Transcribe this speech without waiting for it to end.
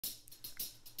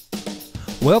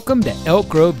Welcome to Elk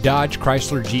Grove Dodge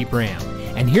Chrysler Jeep Ram,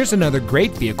 and here's another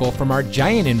great vehicle from our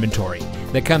giant inventory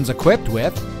that comes equipped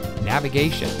with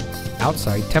navigation,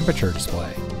 outside temperature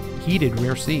display, heated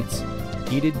rear seats,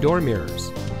 heated door mirrors,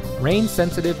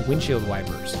 rain-sensitive windshield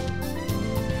wipers.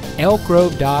 Elk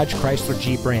Grove Dodge Chrysler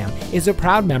Jeep Ram is a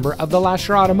proud member of the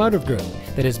Lasher Automotive Group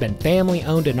that has been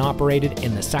family-owned and operated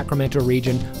in the Sacramento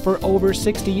region for over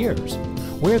 60 years.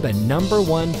 We're the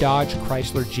 #1 Dodge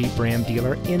Chrysler Jeep Ram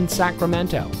dealer in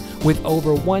Sacramento, with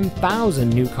over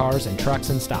 1,000 new cars and trucks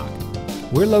in stock.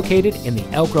 We're located in the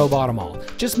Elk Grove Auto Mall,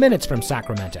 just minutes from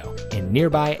Sacramento, in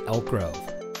nearby Elk Grove.